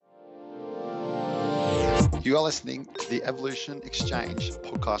You are listening to the Evolution Exchange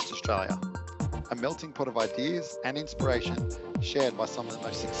Podcast Australia, a melting pot of ideas and inspiration shared by some of the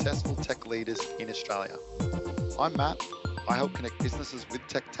most successful tech leaders in Australia. I'm Matt. I help connect businesses with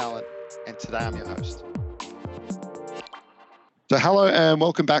tech talent, and today I'm your host. So hello and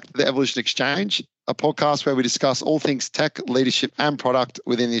welcome back to the Evolution Exchange, a podcast where we discuss all things tech, leadership and product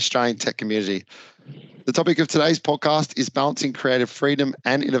within the Australian tech community. The topic of today's podcast is balancing creative freedom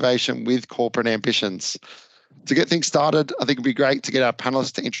and innovation with corporate ambitions. To get things started, I think it'd be great to get our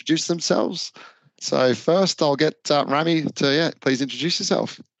panelists to introduce themselves. So first, I'll get Ramy to, please introduce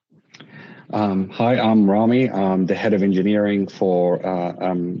yourself. Hi, I'm Ramy. I'm the head of engineering for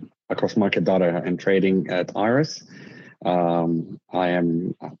across market data and trading at Iress. I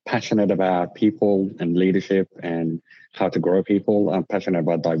am passionate about people and leadership and how to grow people. I'm passionate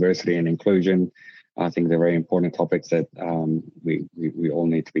about diversity and inclusion. I think they're very important topics that we all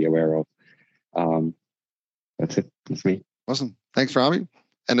need to be aware of. That's it. That's me. Awesome. Thanks, Ramy.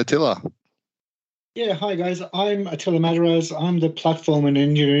 And Attila. Yeah, hi guys. I'm Attila Madarasz. I'm the platform and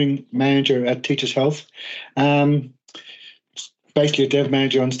engineering manager at Teachers Health. Basically a dev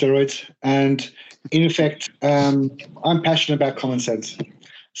manager on steroids. And in effect, I'm passionate about common sense.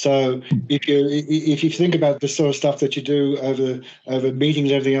 So if you think about the sort of stuff that you do over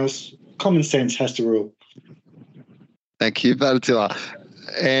meetings and everything else, common sense has to rule. Thank you, Attila.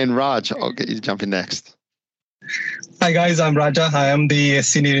 And Raj, I'll get you to jump in next. Hi guys, I'm Raja. I am the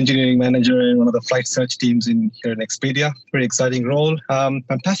senior engineering manager in one of the flight search teams here in Expedia. Very exciting role. I'm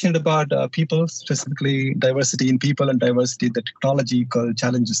passionate about people, specifically diversity in people and diversity in the technological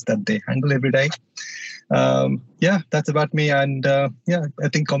challenges that they handle every day. That's about me. And I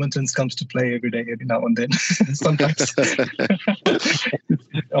think common sense comes to play every day, every now and then, sometimes.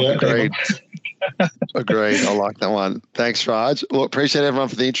 Great. Agreed. I like that one. Thanks, Raj. Well, appreciate everyone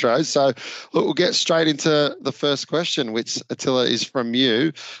for the intro. So we'll get straight into the first question, which Attila is from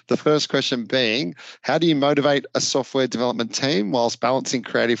you. The first question being, how do you motivate a software development team whilst balancing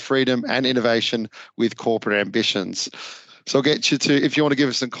creative freedom and innovation with corporate ambitions? So I'll get you to, if you want to give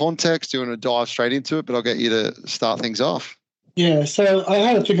us some context, you want to dive straight into it, but I'll get you to start things off. Yeah, so I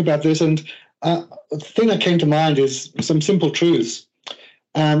had to think about this, and the thing that came to mind is some simple truths.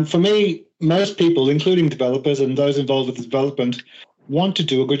 For me, most people, including developers and those involved with development, want to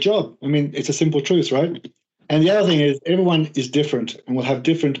do a good job. I mean, it's a simple truth, right? And the other thing is everyone is different and will have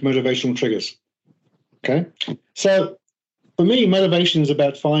different motivational triggers. Okay? So for me, motivation is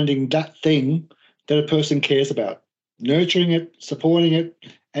about finding that thing that a person cares about, nurturing it, supporting it,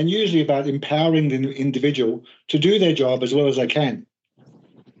 and usually about empowering the individual to do their job as well as they can.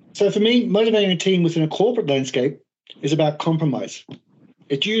 So for me, motivating a team within a corporate landscape is about compromise.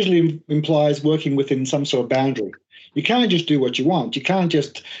 It usually implies working within some sort of boundary. You can't just do what you want. You can't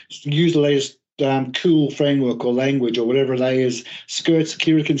just use the latest cool framework or language or whatever it is, skirt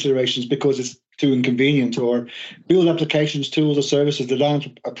security considerations because it's too inconvenient, or build applications, tools, or services that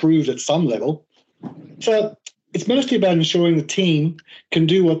aren't approved at some level. So it's mostly about ensuring the team can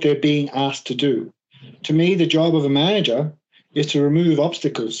do what they're being asked to do. To me, the job of a manager is to remove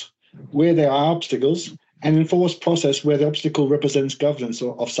obstacles where there are obstacles and enforce process where the obstacle represents governance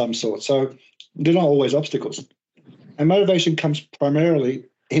of some sort. So they're not always obstacles. And motivation comes primarily,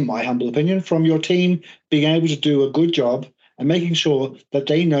 in my humble opinion, from your team being able to do a good job and making sure that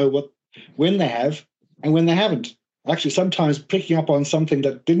they know when they have and when they haven't. Actually, sometimes picking up on something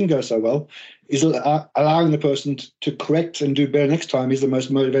that didn't go so well is allowing the person to correct and do better next time is the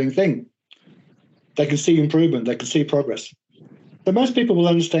most motivating thing. They can see improvement. They can see progress. So most people will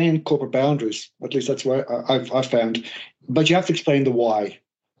understand corporate boundaries. At least that's what I've found. But you have to explain the why.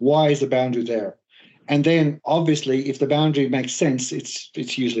 Why is the boundary there? And then, obviously, if the boundary makes sense, it's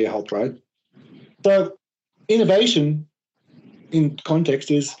usually a help, right? So innovation in context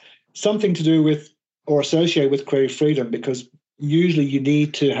is something to do with or associate with creative freedom, because usually you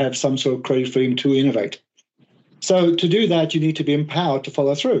need to have some sort of creative freedom to innovate. So to do that, you need to be empowered to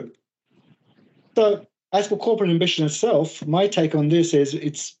follow through. So as for corporate ambition itself, my take on this is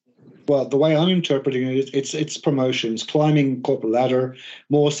the way I'm interpreting it, it's promotions, climbing corporate ladder,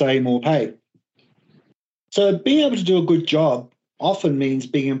 more say, more pay. So being able to do a good job often means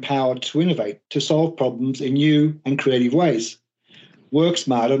being empowered to innovate, to solve problems in new and creative ways. Work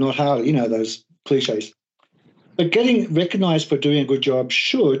smarter, not harder, those cliches. But getting recognized for doing a good job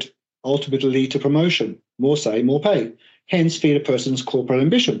should ultimately lead to promotion, more say, more pay, hence feed a person's corporate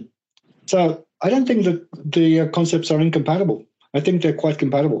ambition. So I don't think that the concepts are incompatible. I think they're quite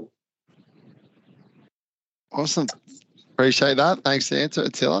compatible. Awesome. Appreciate that. Thanks for the answer,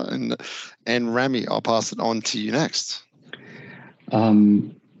 Attila. And Ramy, I'll pass it on to you next.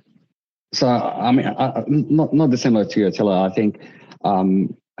 So, I mean, not dissimilar to you, Attila. I think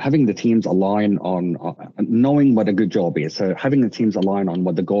having the teams align on knowing what a good job is. So having the teams align on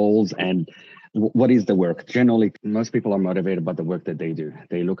what the goals and what is the work. Generally, most people are motivated by the work that they do.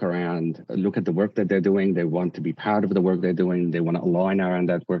 They look around, look at the work that they're doing. They want to be proud of the work they're doing. They want to align around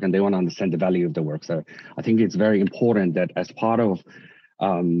that work, and they want to understand the value of the work. So I think it's very important that as part of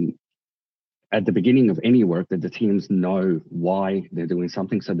at the beginning of any work, that the teams know why they're doing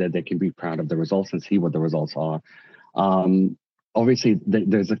something, so that they can be proud of the results and see what the results are. Obviously,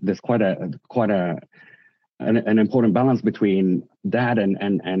 there's quite an important balance between that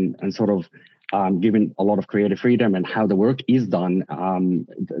and sort of giving a lot of creative freedom and how the work is done.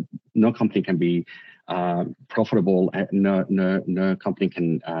 No company can be profitable. No company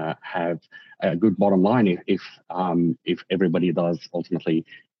can have a good bottom line if everybody does ultimately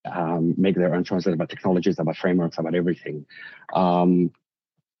make their own choices about technologies, about frameworks, about everything.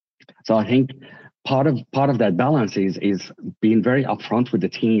 So I think part of that balance is being very upfront with the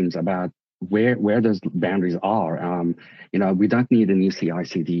teams about where those boundaries are. We don't need a new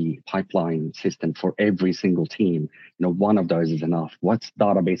CI/CD pipeline system for every single team. One of those is enough. What's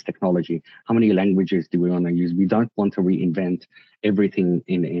database technology? How many languages do we want to use? We don't want to reinvent everything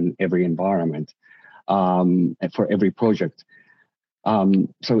in every environment for every project.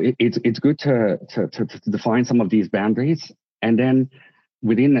 So it's good to define some of these boundaries, and then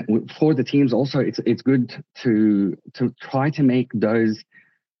for the teams also, it's good to try to make those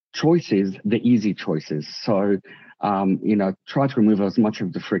choices the easy choices. So try to remove as much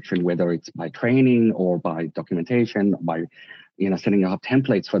of the friction, whether it's by training or by documentation, by setting up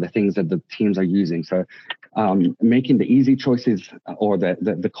templates for the things that the teams are using. So making the easy choices or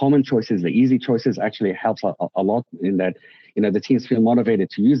the common choices, the easy choices, actually helps a lot in that the teams feel motivated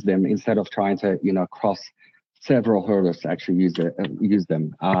to use them instead of trying to cross several hurdles to actually use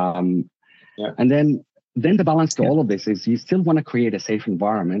them. And then the balance to all of this is you still want to create a safe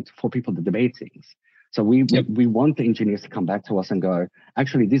environment for people to debate things. So we want the engineers to come back to us and go,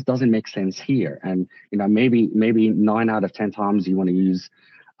 actually, this doesn't make sense here. And maybe 9 out of 10 times you want to use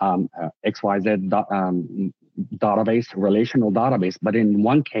XYZ database, relational database, but in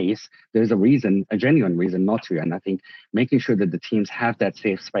one case there's a genuine reason not to. And I think making sure that the teams have that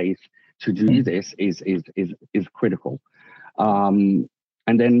safe space to do this is critical. And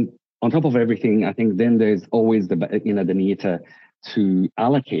then on top of everything, I think then there's always the need to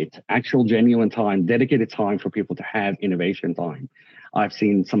allocate actual genuine time, dedicated time for people to have innovation time. I've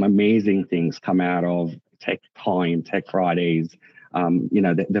seen some amazing things come out of Tech Fridays.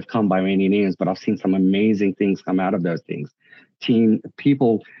 They've come by many names, but I've seen some amazing things come out of those things.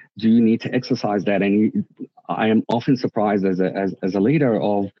 People do need to exercise that, and I am often surprised as a leader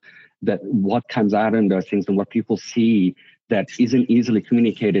of that what comes out in those things and what people see that isn't easily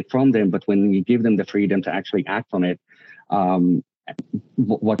communicated from them, but when you give them the freedom to actually act on it,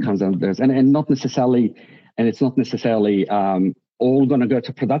 what comes out of those, and it's not necessarily all going to go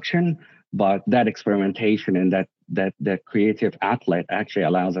to production, but that experimentation and that creative outlet actually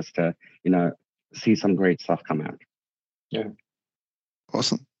allows us to see some great stuff come out. Yeah,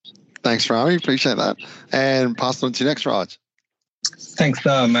 awesome. Thanks, Ramy. Appreciate that. And pass it on to you next, Raj. Thanks,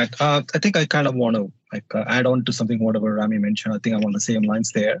 Matt. I think I kind of want to add on to something whatever Ramy mentioned. I think I'm on the same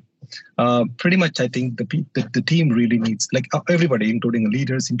lines there. Pretty much, I think the team really needs, everybody, including the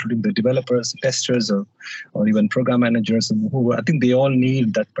leaders, including the developers, testers, or even program managers, who I think they all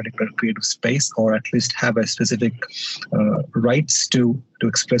need that particular creative space, or at least have a specific rights to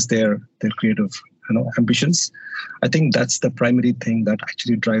express their creative ambitions. I think that's the primary thing that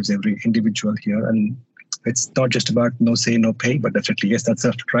actually drives every individual here. And it's not just about no say, no pay, but definitely, yes, that's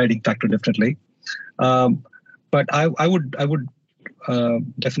a driving factor, definitely. But I would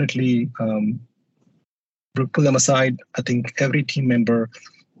definitely pull them aside. I think every team member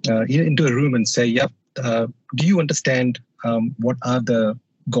into a room and say, yep, do you understand what are the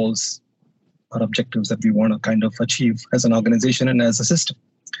goals or objectives that we want to kind of achieve as an organization and as a system?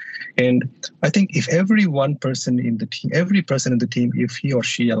 And I think if every person in the team, if he or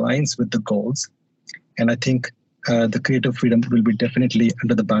she aligns with the goals, and I think the creative freedom will be definitely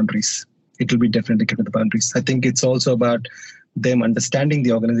under the boundaries. It will be definitely under the boundaries. I think it's also about them understanding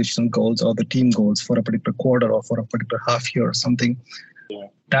the organizational goals or the team goals for a particular quarter or for a particular half year or something. Yeah.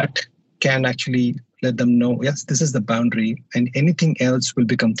 That can actually let them know, yes, this is the boundary, and anything else will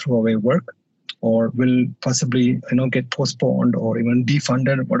become throwaway work or will possibly get postponed or even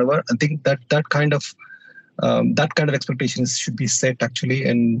defunded or whatever. I think that kind of expectations should be set actually,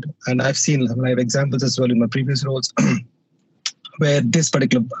 and I've seen live examples as well in my previous roles where this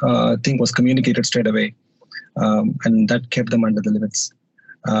particular thing was communicated straight away, and that kept them under the limits.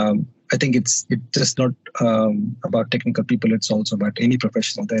 I think it's just not about technical people. It's also about any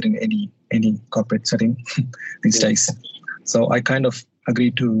professional there in any corporate setting these days. So I kind of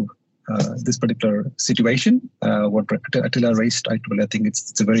agree to this particular situation. What Attila raised, I think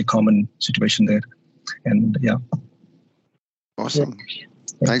it's a very common situation there. And yeah. Awesome.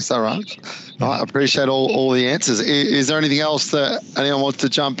 Thanks, Raj. I appreciate all the answers. Is there anything else that anyone wants to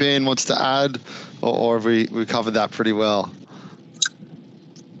jump in, wants to add, or have we covered that pretty well?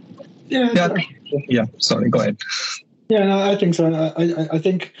 Yeah. Sorry, go ahead. Yeah, no, I think so. I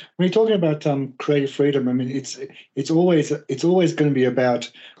think when you're talking about creative freedom, I mean, it's always going to be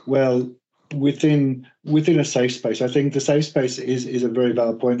about, well, within a safe space. I think the safe space is a very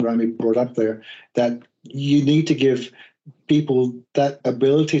valid point Ramy brought up there, that you need to give people that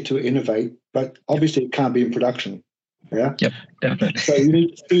ability to innovate, but obviously it can't be in production. Yeah. Yep, definitely. So you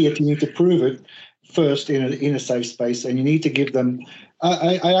need to see it, you need to prove it first in a safe space, and you need to give them.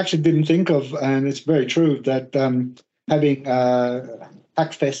 I actually didn't think of, and it's very true, that having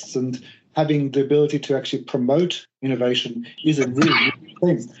hackfests and having the ability to actually promote innovation is a really good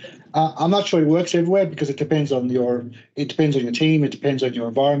thing. I'm not sure it works everywhere because it depends on your team, it depends on your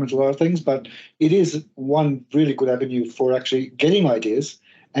environment, a lot of things, but it is one really good avenue for actually getting ideas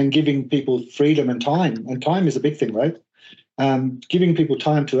and giving people freedom and time. And time is a big thing, right? Giving people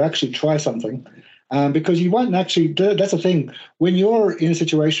time to actually try something. Because you won't actually, that's the thing, when you're in a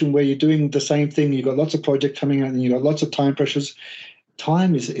situation where you're doing the same thing, you've got lots of projects coming out and you've got lots of time pressures,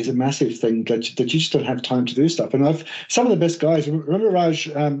 time is a massive thing that you just don't have time to do stuff. And some of the best guys, remember Raj,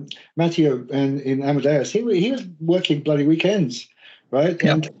 Matthew in Amadeus, he was working bloody weekends, right?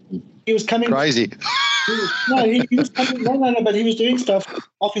 Yeah. And he was coming... Crazy. He was coming, but he was doing stuff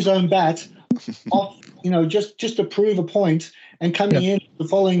off his own bat, just to prove a point, and coming in the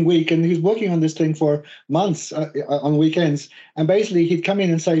following week, and he was working on this thing for months on weekends, and basically he'd come in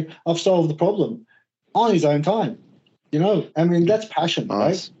and say, I've solved the problem on his own time. I mean, that's passion,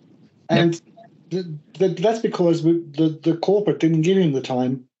 nice. Right? And that's because the corporate didn't give him the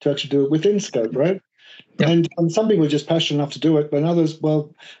time to actually do it within scope, right? Yep. And some people are just passionate enough to do it, but others,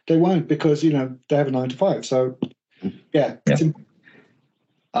 well, they won't because, they have a 9 to 5. So, yeah.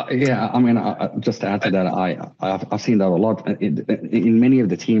 I mean, just to add to that, I've seen that a lot in many of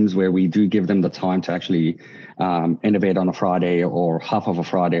the teams where we do give them the time to actually innovate on a Friday or half of a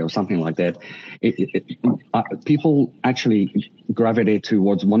Friday or something like that. People actually gravitate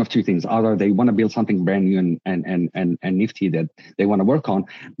towards one of two things. Either they want to build something brand new and nifty that they want to work on,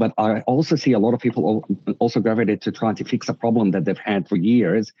 but I also see a lot of people also gravitate to trying to fix a problem that they've had for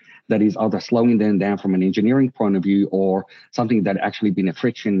years that is either slowing them down from an engineering point of view or something that actually been a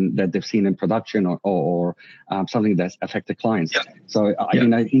friction that they've seen in production or something that's affected clients. Yeah. So,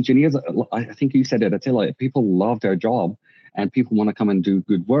 engineers, I think you said it, Attila, people love their job and people want to come and do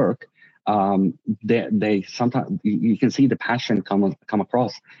good work. They sometimes, you can see the passion come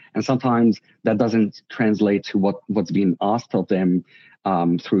across, and sometimes that doesn't translate to what's being asked of them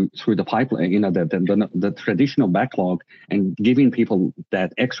through the pipeline, the traditional backlog, and giving people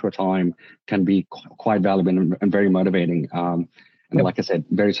that extra time can be quite valuable and very motivating. And like I said,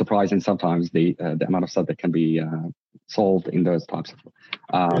 very surprising sometimes the amount of stuff that can be solved in those types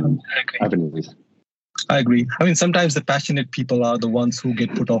of avenues. I agree. I mean, sometimes the passionate people are the ones who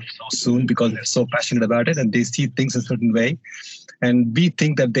get put off so soon because they're so passionate about it and they see things a certain way. And we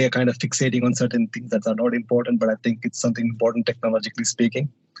think that they're kind of fixating on certain things that are not important, but I think it's something important technologically speaking.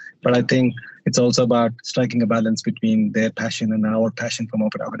 But I think it's also about striking a balance between their passion and our passion from an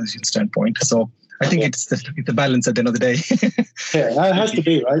organization standpoint. So I think it's a balance at the end of the day. Yeah, it has to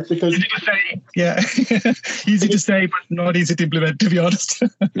be, right? Because easy to say, yeah, easy to say, but not easy to implement, to be honest.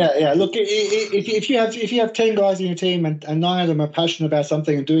 Yeah. Look, if you have 10 guys in your team and 9 of them are passionate about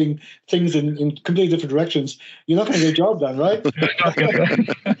something and doing things in completely different directions, you're not going to get a job done, right? At the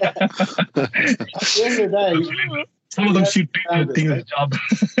end of the day, some of them should do the job.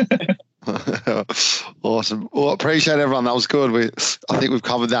 Awesome. Well, appreciate everyone. That was good. I think we've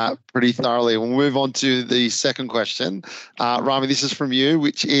covered that pretty thoroughly. We'll move on to the second question. Ramy, this is from you,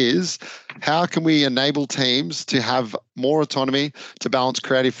 which is, how can we enable teams to have more autonomy to balance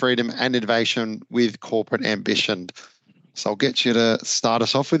creative freedom and innovation with corporate ambition? So I'll get you to start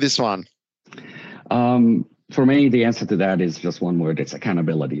us off with this one. For me, the answer to that is just one word. It's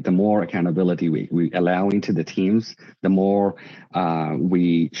accountability. The more accountability we allow into the teams, the more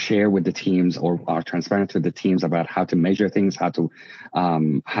we share with the teams or are transparent to the teams about how to measure things, I find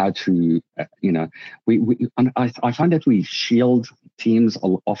that we shield teams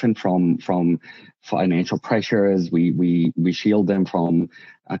often from financial pressures. We shield them from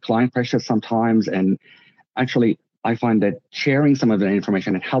client pressures sometimes. And actually, I find that sharing some of the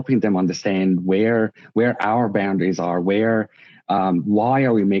information and helping them understand where our boundaries are, why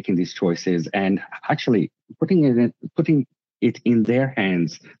are we making these choices, and actually putting it in their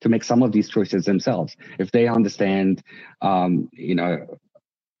hands to make some of these choices themselves. If they understand, I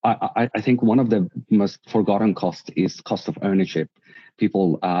think one of the most forgotten costs is cost of ownership.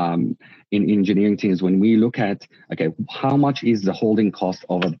 People in engineering teams, when we look at, okay, how much is the holding cost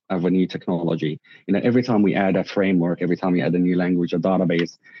of a new technology? Every time we add a framework, every time we add a new language or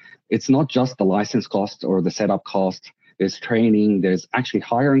database, it's not just the license cost or the setup cost. There's training, there's actually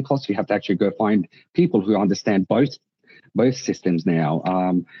hiring costs. You have to actually go find people who understand both systems now.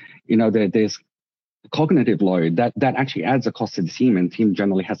 There's cognitive load that actually adds a cost to the team, and the team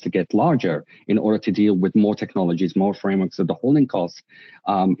generally has to get larger in order to deal with more technologies, more frameworks. So the holding cost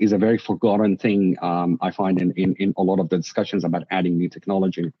is a very forgotten thing, I find in a lot of the discussions about adding new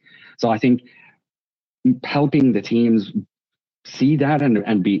technology. So I think helping the teams see that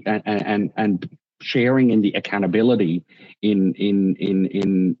and be and sharing in the accountability in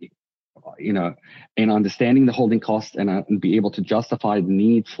understanding the holding costs and be able to justify the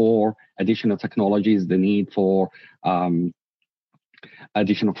need for additional technologies, the need for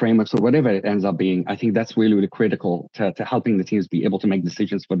additional frameworks or whatever it ends up being. I think that's really, really critical to helping the teams be able to make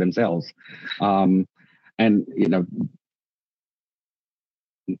decisions for themselves.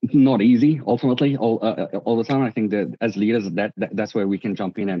 Not easy ultimately all the time. I think that as leaders, that's where we can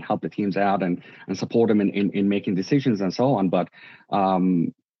jump in and help the teams out and support them in making decisions and so on. But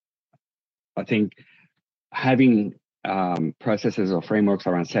I think having processes or frameworks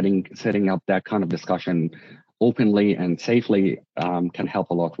around setting up that kind of discussion openly and safely can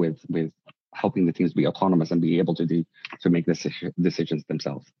help a lot with helping the teams be autonomous and be able to make decisions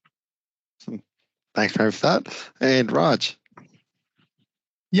themselves. Thanks very much for that. And Raj.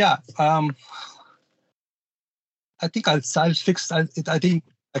 Yeah, I think I'll fix. I think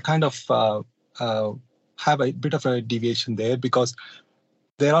I kind of have a bit of a deviation there, because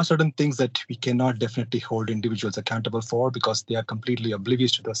there are certain things that we cannot definitely hold individuals accountable for, because they are completely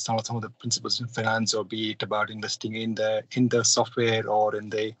oblivious to some of the principles in finance, or be it about investing in the software or in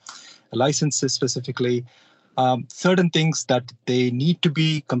the licenses specifically. Certain things that they need to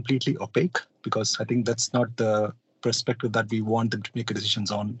be completely opaque, because I think that's not the perspective that we want them to make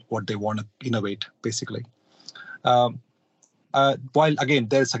decisions on what they want to innovate, basically. While again,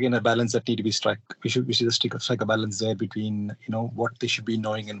 there's a balance that need to be struck. We should just strike a balance there between what they should be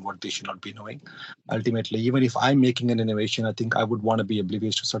knowing and what they should not be knowing. Ultimately, even if I'm making an innovation, I think I would want to be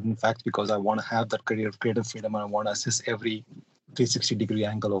oblivious to certain facts, because I want to have that creative freedom, and I want to assess every 360-degree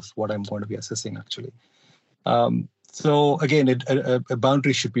angle of what I'm going to be assessing, actually. So again, a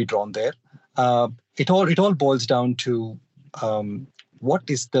boundary should be drawn there. It all boils down to what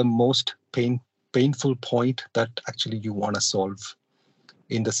is the most painful point that actually you want to solve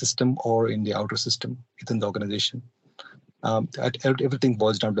in the system or in the outer system within the organization. Everything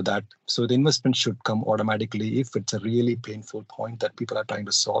boils down to that. So the investment should come automatically if it's a really painful point that people are trying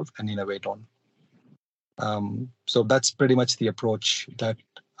to solve and innovate on. So that's pretty much the approach that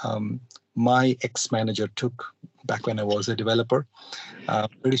my ex-manager took back when I was a developer.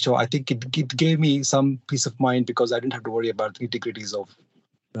 Pretty sure. I think it gave me some peace of mind, because I didn't have to worry about the nitty-gritties of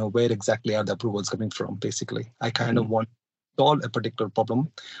where exactly are the approvals coming from. Basically, I kind of want to solve a particular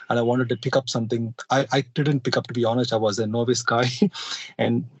problem, and I wanted to pick up something. I didn't pick up, to be honest. I was a novice guy,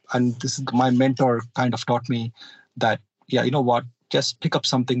 and this is my mentor kind of taught me that, yeah, you know what, just pick up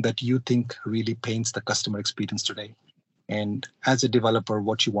something that you think really paints the customer experience today, and as a developer,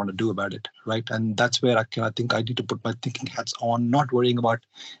 what you want to do about it, right? And that's where I think I need to put my thinking hats on, not worrying about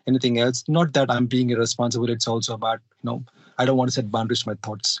anything else. Not that I'm being irresponsible. It's also about, I don't want to set boundaries to my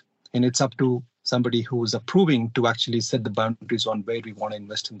thoughts. And it's up to somebody who is approving to actually set the boundaries on where we want to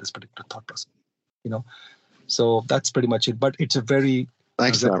invest in this particular thought process, So that's pretty much it. But it's a very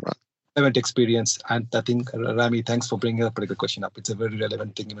relevant experience. And I think, Ramy, thanks for bringing that particular question up. It's a very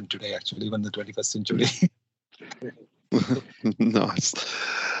relevant thing even today, actually, even the 21st century. Nice.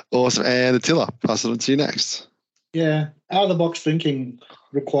 Awesome. And Attila, pass it on to you next. Yeah, out-of-the-box thinking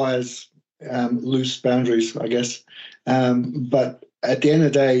requires loose boundaries, I guess. But at the end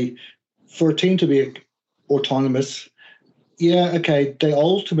of the day, for a team to be autonomous, they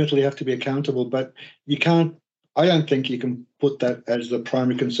ultimately have to be accountable, but I don't think you can put that as the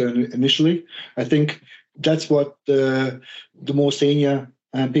primary concern initially. I think that's what the more senior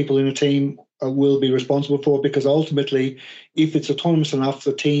people in a team will be responsible for, because ultimately, if it's autonomous enough,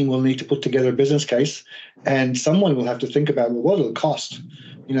 the team will need to put together a business case, and someone will have to think about, well, what will it cost?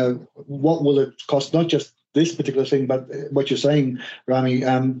 What will it cost? Not just this particular thing, but what you're saying, Ramy,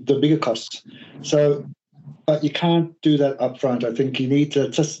 the bigger costs. So but you can't do that up front. I think you need to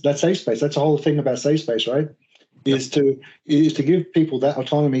just that safe space. That's the whole thing about safe space, right? Is to give people that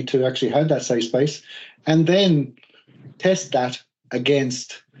autonomy to actually have that safe space, and then test that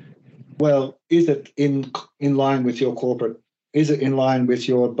against, well, is it in line with your corporate? Is it in line with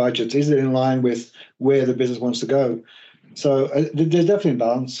your budgets? Is it in line with where the business wants to go? So there's definitely a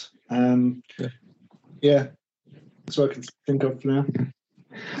balance. Yeah, that's what I can think of for now.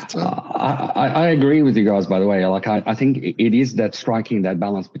 I agree with you guys, by the way. Like, I think it is that striking that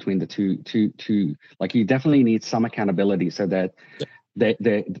balance between the two. Like, you definitely need some accountability so that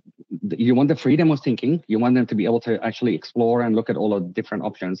you want the freedom of thinking. You want them to be able to actually explore and look at all the different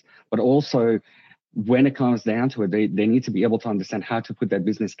options. But also, when it comes down to it, they need to be able to understand how to put that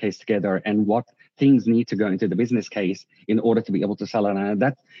business case together and what things need to go into the business case in order to be able to sell it. And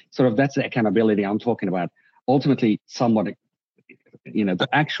that's the accountability I'm talking about. Ultimately, somewhat, the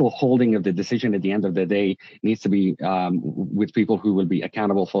actual holding of the decision at the end of the day needs to be with people who will be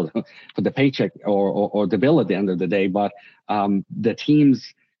accountable for the paycheck or the bill at the end of the day. But the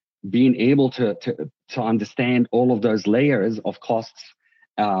teams being able to understand all of those layers of costs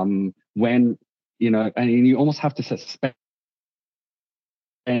when, and you almost have to suspect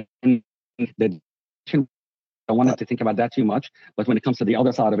that I wanted to think about that too much. But when it comes to the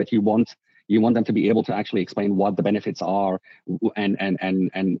other side of it, you want them to be able to actually explain what the benefits are and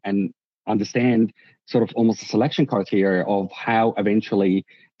understand sort of almost a selection criteria of how eventually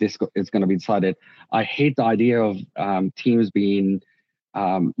this is going to be decided. I hate the idea of teams being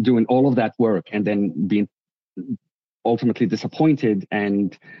doing all of that work and then being ultimately disappointed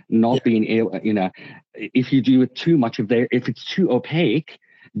and not being able, if you do it too much, if it's too opaque,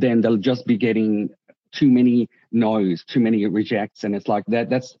 then they'll just be getting too many no's, too many rejects. And it's like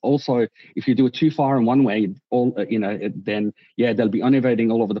that's also, if you do it too far in one way, then they'll be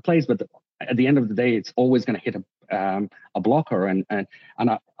innovating all over the place. But at the end of the day, it's always going to hit a blocker. And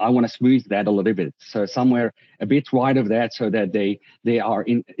I want to smooth that a little bit. So somewhere a bit wide of that, so that they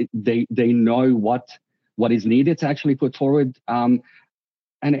know what is needed to actually put forward. And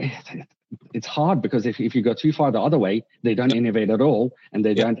it's hard because if you go too far the other way, they don't innovate at all, and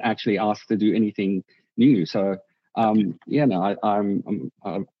they don't actually ask to do anything new. So I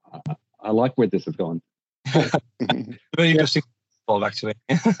like where this is going. Very interesting, actually.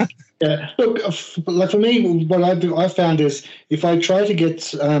 Yeah, look, like for me, what I found is if I try to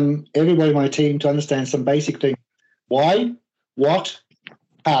get everybody in my team to understand some basic things, why, what,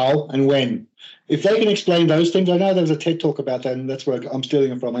 how, and when. If they can explain those things, I know there was a TED talk about that, and that's where I'm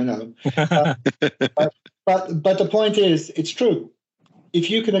stealing it from, I know. But the point is, it's true. If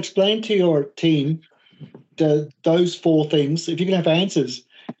you can explain to your team those four things, if you can have answers,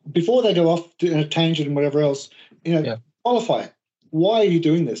 before they go off to a tangent and whatever else, qualify it. Why are you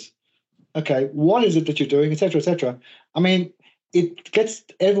doing this? Okay, what is it that you're doing, et cetera, et cetera. I mean, it gets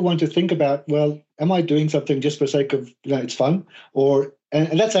everyone to think about, well, am I doing something just for the sake of, it's fun?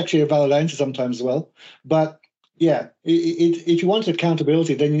 And that's actually a valid answer sometimes as well. But yeah, if you want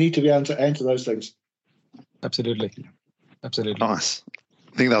accountability, then you need to be able to answer those things. Absolutely. Nice.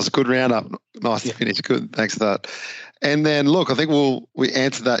 I think that was a good roundup. Nice to finish. Good. Thanks for that. And then, look, I think we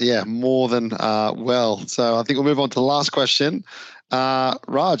answered that, more than well. So I think we'll move on to the last question.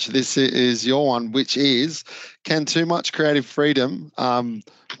 Raj, this is your one, which is, can too much creative freedom,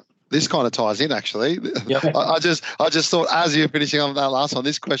 this kind of ties in, actually. Yep. I just thought, as you're finishing on that last one,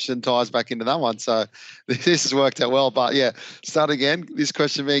 this question ties back into that one. So this has worked out well. But start again. This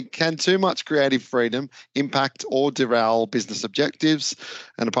question being, can too much creative freedom impact or derail business objectives?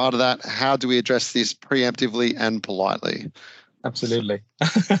 And a part of that, how do we address this preemptively and politely? Absolutely.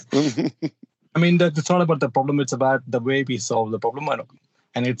 I mean, it's not about the problem. It's about the way we solve the problem.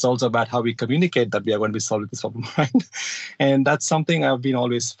 And it's also about how we communicate that we are going to be solving this problem, right? And that's something I've been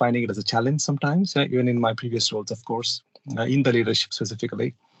always finding it as a challenge sometimes, even in my previous roles, of course, in the leadership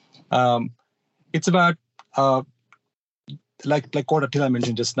specifically. It's about, like what Attila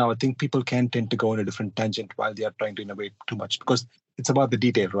mentioned just now, I think people can tend to go on a different tangent while they are trying to innovate too much, because it's about the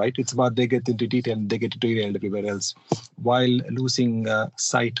detail, right? It's about they get into detail and they get derailed everywhere else, while losing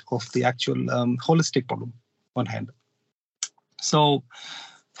sight of the actual holistic problem on hand. So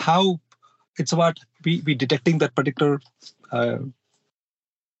how it's about we detecting that particular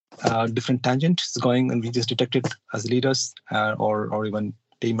different tangent is going, and we just detect it as leaders or even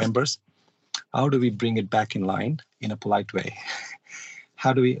team members. How do we bring it back in line in a polite way?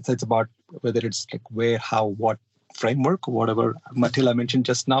 So it's about whether it's like where, how, what framework, whatever Attila mentioned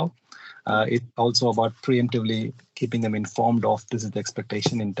just now. It's also about preemptively keeping them informed of this is the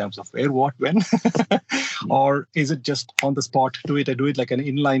expectation in terms of where, what, when, or is it just on the spot? Do it like an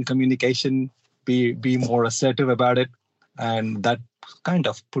inline communication be more assertive about it, and that kind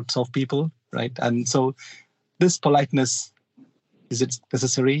of puts off people, right? And so this politeness, is it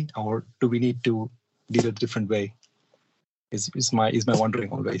necessary, or do we need to deal a different way? Is my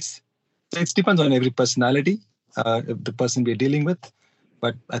wondering always. So it depends on every personality, the person we're dealing with,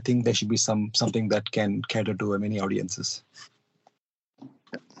 but I think there should be something that can cater to many audiences.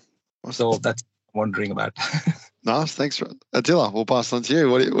 So that's wondering about. Nice, thanks, Attila. We'll pass on to you.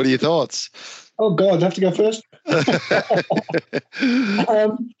 What are your thoughts? Oh God, I have to go first.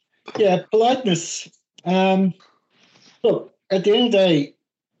 Politeness. Look, at the end of the day,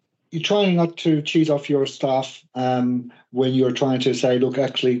 you're trying not to cheat off your staff when you're trying to say, look,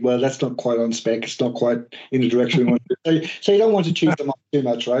 actually, well, that's not quite on spec. It's not quite in the direction we want to. So you don't want to cheat them off too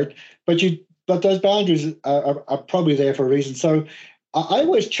much, right? But those boundaries are probably there for a reason. So I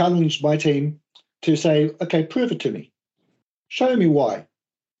always challenge my team to say, okay, prove it to me. Show me why,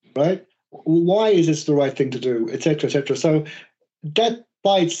 right? Why is this the right thing to do, et cetera, et cetera. So that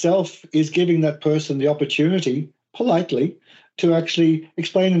by itself is giving that person the opportunity, politely, to actually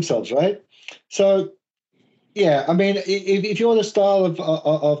explain themselves, right? So, yeah, I mean, if you're the style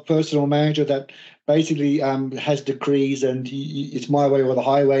of person or manager that basically has decrees and it's my way or the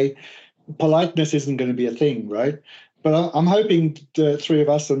highway, politeness isn't going to be a thing, right? But I'm hoping the three of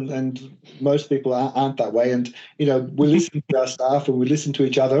us and most people aren't that way. And, we listen to our staff and we listen to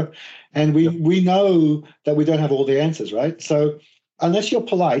each other, and we know that we don't have all the answers, right? So unless you're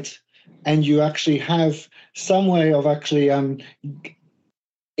polite and you actually have some way of actually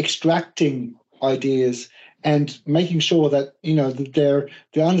extracting ideas and making sure that, that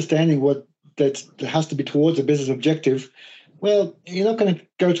they're understanding what that has to be towards a business objective, well, you're not going to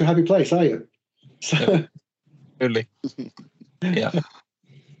go to a happy place, are you? So. Really. Yeah.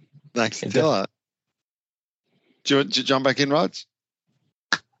 Thanks, Attila. Do you want to jump back in, Raj?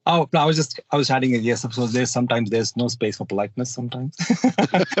 Oh, no, I was adding it. Yes, so sometimes there's no space for politeness. Sometimes.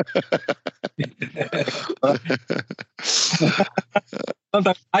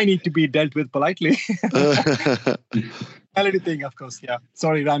 Sometimes I need to be dealt with politely. Reality thing, of course. Yeah.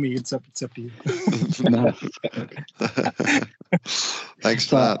 Sorry, Ramy. It's up to you. Thanks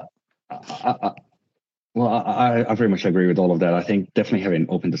for that. Well, I very much agree with all of that. I think definitely having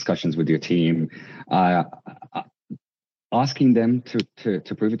open discussions with your team, asking them to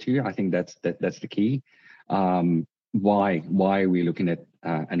prove it to you. I think that's the key. Why are we looking at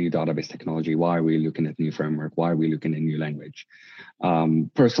a new database technology? Why are we looking at new framework? Why are we looking at new language?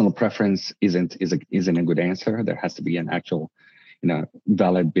 Personal preference isn't a good answer. There has to be an actual,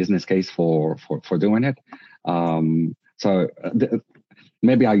 valid business case for doing it.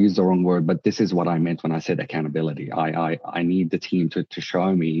 Maybe I used the wrong word, but this is what I meant when I said accountability. I need the team to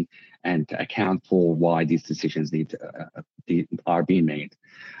show me and to account for why these decisions are being made.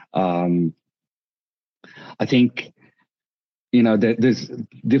 I think, there's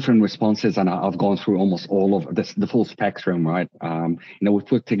different responses, and I've gone through almost all of this, the full spectrum, right? We've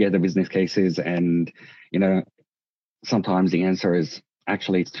put together business cases, and, sometimes the answer is,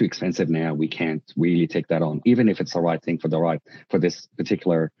 actually, it's too expensive now. We can't really take that on. Even if it's the right thing for this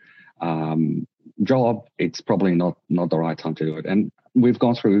particular job, it's probably not the right time to do it. And we've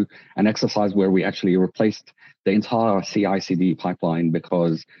gone through an exercise where we actually replaced the entire CI/CD pipeline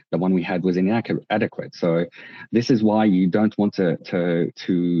because the one we had was inadequate. So this is why you don't want to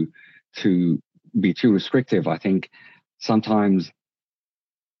be too restrictive. I think sometimes,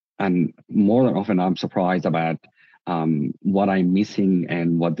 and more than often, I'm surprised about what I'm missing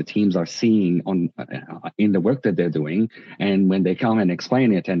and what the teams are seeing in the work that they're doing. And when they come and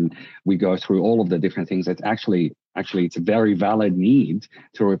explain it, and we go through all of the different things, it's actually it's a very valid need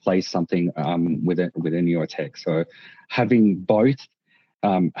to replace something with a newer tech. So having both,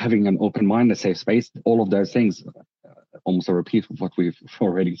 having an open mind, a safe space, all of those things, almost a repeat of what we've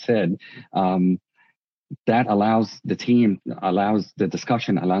already said. That allows the team, allows the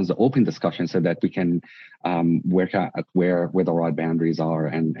discussion, allows the open discussion, so that we can work out where the right boundaries are,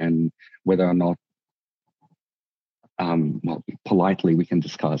 and whether or not, politely we can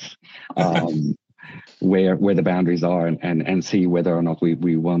discuss where the boundaries are, and see whether or not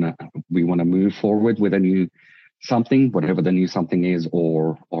we want to move forward with a new something, whatever the new something is,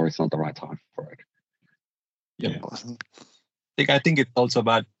 or it's not the right time for it. Yeah, I think it's also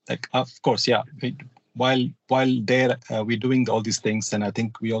about, of course, yeah. While there we're doing all these things, and I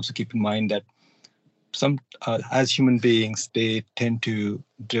think we also keep in mind that some as human beings, they tend to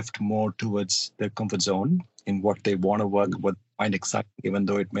drift more towards their comfort zone in what they want to work, what they find exciting, even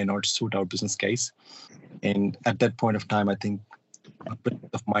though it may not suit our business case. And at that point of time, I think presence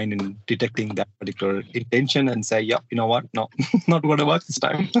of mind in detecting that particular intention and say, yep, you know what? No, not going to work this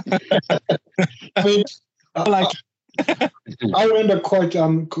time. I mean, like, I remember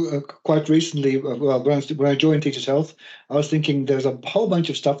quite recently, when I joined Teachers Health, I was thinking there's a whole bunch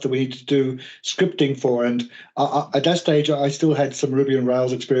of stuff that we need to do scripting for. And at that stage, I still had some Ruby on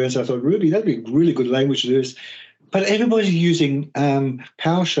Rails experience. I thought, Ruby, that'd be a really good language to do this. But everybody's using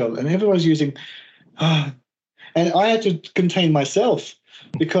PowerShell, and everybody's using... and I had to contain myself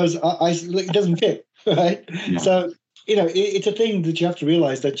because it doesn't fit, right? Yeah. So, it's a thing that you have to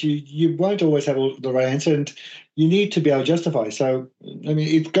realize that you won't always have the right answer, and you need to be able to justify. So, I mean,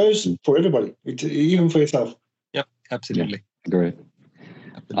 it goes for everybody, even for yourself. Yep, absolutely. Yeah, great.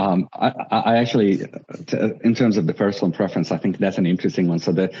 I actually, in terms of the personal preference, I think that's an interesting one.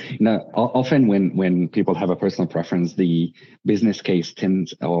 So often when people have a personal preference, the business case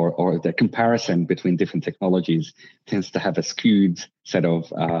tends, or the comparison between different technologies tends to have a skewed set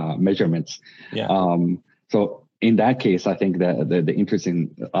of measurements. Yeah. So in that case, I think that the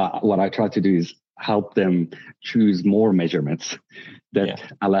interesting, what I try to do is help them choose more measurements that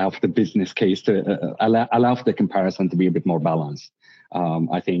allow for the business case to allow for the comparison to be a bit more balanced.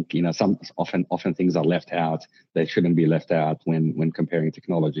 I think some often things are left out that shouldn't be left out when comparing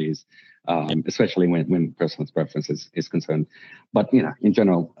technologies, especially when personal preference is concerned. But in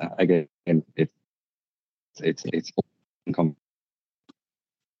general, again, it's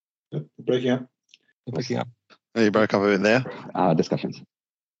breaking up. You broke up a bit there. Discussions.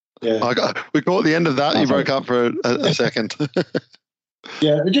 Yeah, we caught the end of that. You broke up for a second.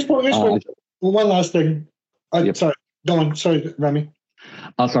 Yeah, just one last thing. Sorry, go on. Sorry, Ramy.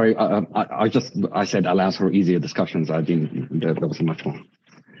 Sorry, I said allows for easier discussions. I didn't. There wasn't much more.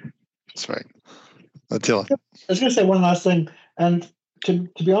 That's right. Attila. I was going to say one last thing, and to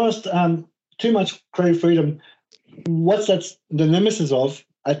be honest, too much creative freedom. What's that's the nemesis of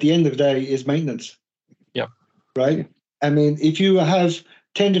at the end of the day is maintenance. Yeah. Right. Yeah. I mean, if you have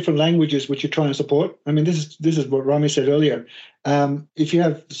 10 different languages which you're trying to support, I mean, this is what Ramy said earlier. If you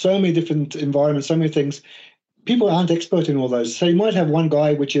have so many different environments, so many things. People aren't expert in all those. So you might have one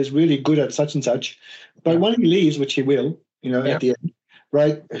guy which is really good at such and such, but when he leaves, which he will, at the end,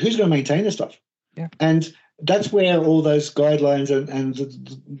 right? Who's going to maintain the stuff? Yeah. And that's where all those guidelines and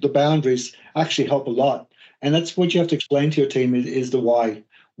the boundaries actually help a lot. And that's what you have to explain to your team is the why.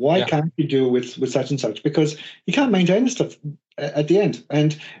 Why can't you do with such and such? Because you can't maintain the stuff at the end.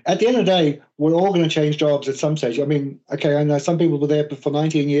 And at the end of the day, we're all going to change jobs at some stage. I mean, okay, I know some people were there for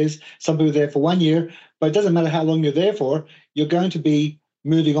 19 years, some people were there for 1 year, but it doesn't matter how long you're there for, you're going to be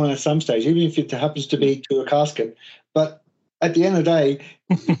moving on at some stage, even if it happens to be to a casket. But at the end of the day,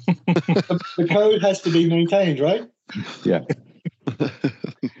 the code has to be maintained, right? Yeah.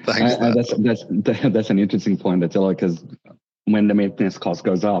 Thanks. That's an interesting point, Attila, because when the maintenance cost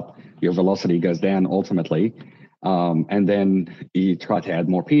goes up, your velocity goes down ultimately. And then you try to add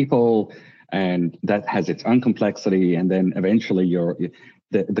more people, and that has its own complexity. And then eventually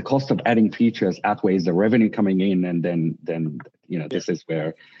the cost of adding features outweighs the revenue coming in. And then this is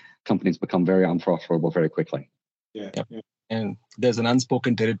where companies become very unprofitable very quickly. Yeah. And there's an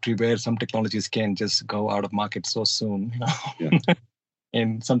unspoken territory where some technologies can just go out of market so soon.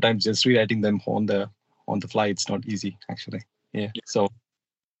 And sometimes just rewriting them on the fly, it's not easy, actually. Yeah. So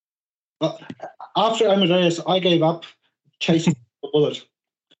after Amadeus, I gave up chasing the bullet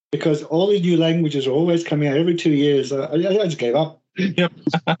because all these new languages are always coming out every 2 years. I just gave up. Yep.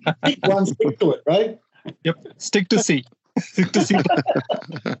 Stick to it, right? Yep. Stick to C. Stick to C.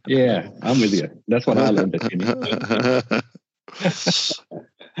 Yeah, I'm with you. That's what I learned at uni.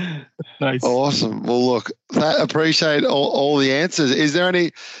 Nice. Awesome. Well, look, appreciate all the answers. Is there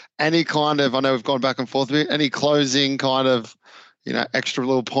any kind of, I know we've gone back and forth a bit, any closing kind of, extra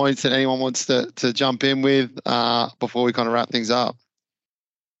little points that anyone wants to jump in with before we kind of wrap things up?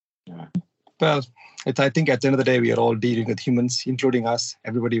 Well, I think at the end of the day, we are all dealing with humans, including us.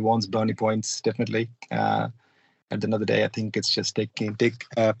 Everybody wants brownie points, definitely. At the end of the day, I think it's just take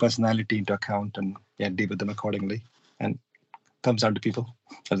personality into account and deal with them accordingly. And comes down to people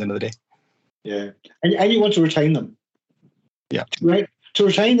at the end of the day. Yeah. And you want to retain them. Yeah. Right? To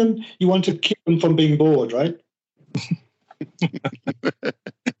retain them, you want to keep them from being bored, right?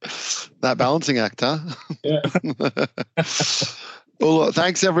 That balancing act, huh? Yeah. Well, look,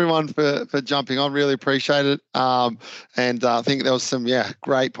 thanks everyone for jumping on. Really appreciate it. And I think there was some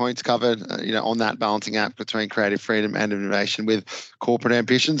great points covered, on that balancing act between creative freedom and innovation with corporate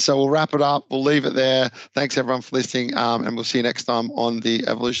ambition. So we'll wrap it up. We'll leave it there. Thanks everyone for listening, and we'll see you next time on the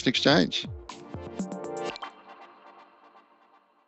Evolution Exchange.